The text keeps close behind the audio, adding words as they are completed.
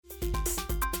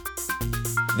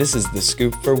This is The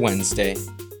Scoop for Wednesday.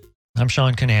 I'm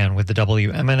Sean Canan with the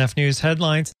WMNF News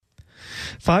headlines.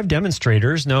 5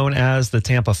 demonstrators, known as the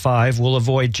Tampa Five, will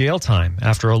avoid jail time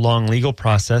after a long legal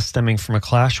process stemming from a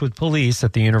clash with police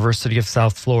at the University of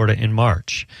South Florida in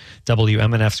March.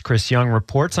 WMNF's Chris Young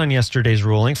reports on yesterday's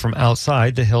ruling from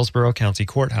outside the Hillsborough County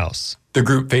Courthouse. The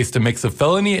group faced a mix of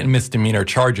felony and misdemeanor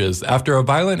charges after a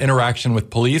violent interaction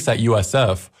with police at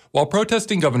USF while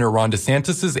protesting Governor Ron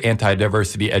DeSantis'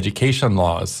 anti-diversity education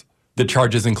laws. The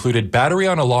charges included battery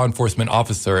on a law enforcement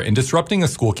officer and disrupting a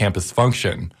school campus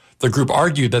function. The group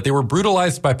argued that they were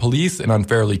brutalized by police and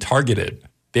unfairly targeted.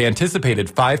 They anticipated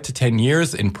 5 to 10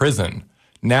 years in prison.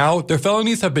 Now, their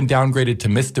felonies have been downgraded to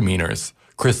misdemeanors.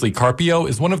 Chris Lee Carpio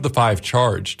is one of the 5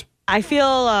 charged. I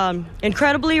feel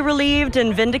incredibly relieved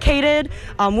and vindicated.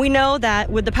 We know that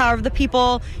with the power of the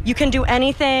people, you can do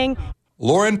anything.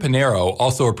 Lauren Pinero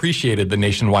also appreciated the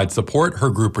nationwide support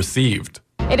her group received.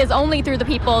 It is only through the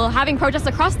people having protests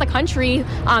across the country,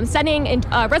 sending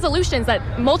resolutions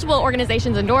that multiple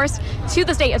organizations endorsed to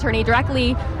the state attorney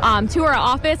directly to our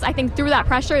office. I think through that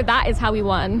pressure, that is how we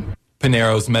won.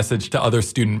 Pinero's message to other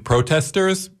student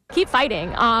protesters: keep fighting.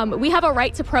 We have a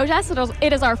right to protest.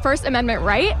 It is our First Amendment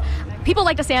right. People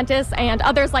like DeSantis and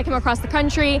others like him across the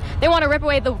country, they want to rip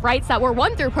away the rights that were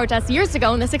won through protests years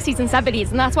ago in the 60s and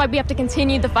 70s. And that's why we have to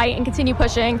continue the fight and continue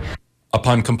pushing.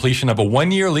 Upon completion of a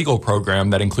 1-year legal program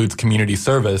that includes community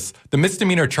service, the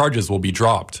misdemeanor charges will be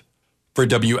dropped. For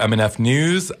WMNF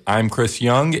News, I'm Chris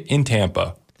Young in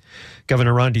Tampa.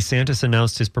 Governor Ron DeSantis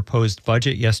announced his proposed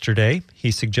budget yesterday.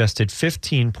 He suggested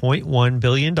 $15.1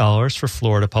 billion for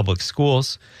Florida public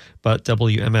schools. But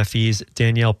WMFE's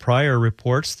Danielle Pryor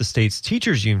reports the state's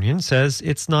teachers union says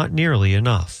it's not nearly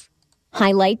enough.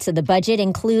 Highlights of the budget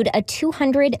include a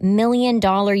 $200 million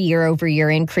year-over-year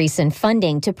increase in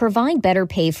funding to provide better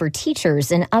pay for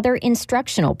teachers and other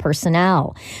instructional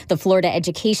personnel. The Florida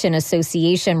Education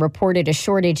Association reported a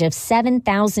shortage of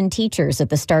 7,000 teachers at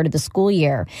the start of the school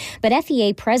year. But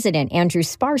FEA President Andrew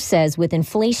Sparse says with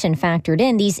inflation factored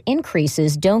in, these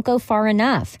increases don't go far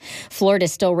enough. Florida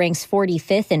still ranks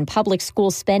 45th in public school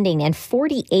spending and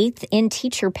 48th in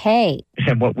teacher pay.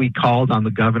 And what we called on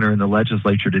the governor and the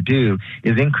legislature to do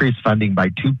is increase funding by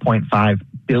 $2.5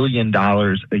 billion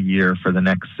a year for the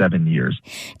next 7 years.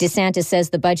 DeSantis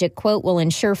says the budget, quote, will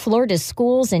ensure Florida's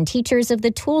schools and teachers have the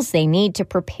tools they need to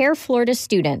prepare Florida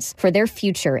students for their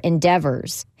future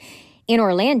endeavors. In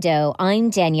Orlando, I'm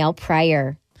Danielle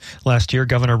Pryor. Last year,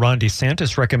 Governor Ron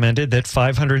DeSantis recommended that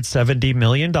 $570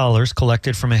 million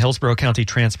collected from a Hillsborough County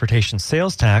transportation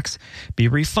sales tax be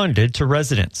refunded to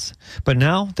residents. But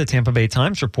now the Tampa Bay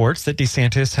Times reports that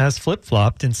DeSantis has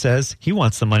flip-flopped and says he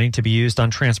wants the money to be used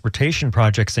on transportation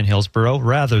projects in Hillsborough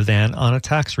rather than on a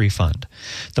tax refund.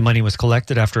 The money was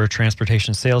collected after a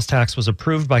transportation sales tax was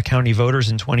approved by county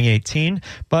voters in 2018,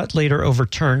 but later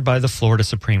overturned by the Florida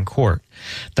Supreme Court.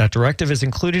 That directive is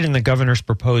included in the governor's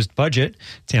proposed budget.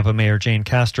 Tampa Mayor Jane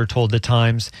Castor told the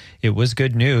Times it was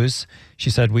good news. She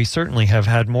said, "We certainly have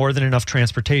had more than enough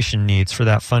transportation needs for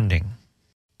that funding."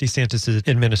 DeSantis'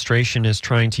 administration is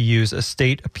trying to use a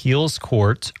state appeals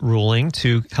court ruling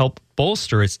to help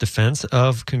bolster its defense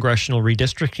of congressional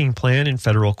redistricting plan in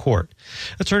federal court.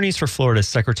 Attorneys for Florida's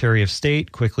Secretary of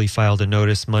State quickly filed a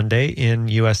notice Monday in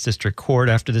U.S. District Court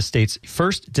after the state's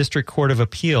first District Court of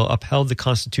Appeal upheld the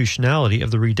constitutionality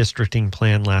of the redistricting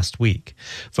plan last week.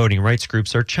 Voting rights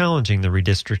groups are challenging the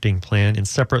redistricting plan in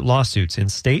separate lawsuits in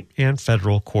state and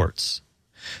federal courts.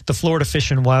 The Florida Fish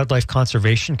and Wildlife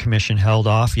Conservation Commission held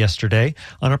off yesterday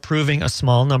on approving a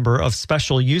small number of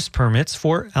special use permits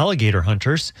for alligator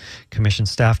hunters. Commission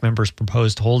staff members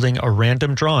proposed holding a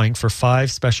random drawing for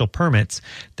 5 special permits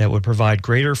that would provide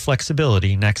greater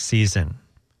flexibility next season.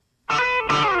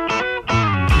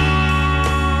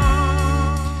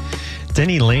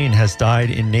 Denny Lane has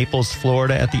died in Naples,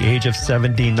 Florida at the age of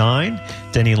 79.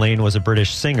 Denny Lane was a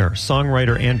British singer,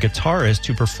 songwriter, and guitarist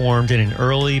who performed in an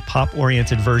early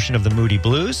pop-oriented version of the Moody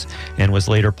Blues and was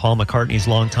later Paul McCartney's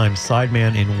longtime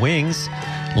sideman in Wings.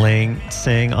 Lane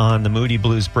sang on the Moody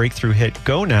Blues breakthrough hit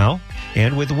Go Now,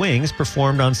 and with Wings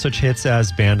performed on such hits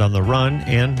as Band on the Run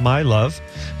and My Love.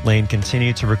 Lane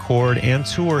continued to record and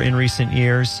tour in recent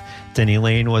years. Denny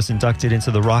Lane was inducted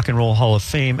into the Rock and Roll Hall of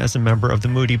Fame as a member of the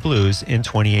Moody Blues in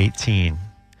 2018.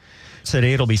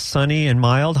 Today it'll be sunny and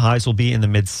mild. Highs will be in the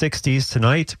mid-60s.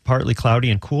 Tonight, partly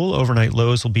cloudy and cool. Overnight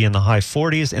lows will be in the high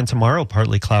 40s. And tomorrow,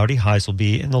 partly cloudy. Highs will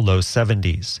be in the low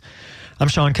 70s. I'm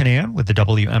Sean Canan with the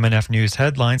WMNF News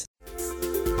headlines.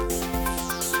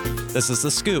 This is The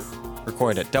Scoop,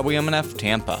 recorded at WMNF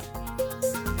Tampa.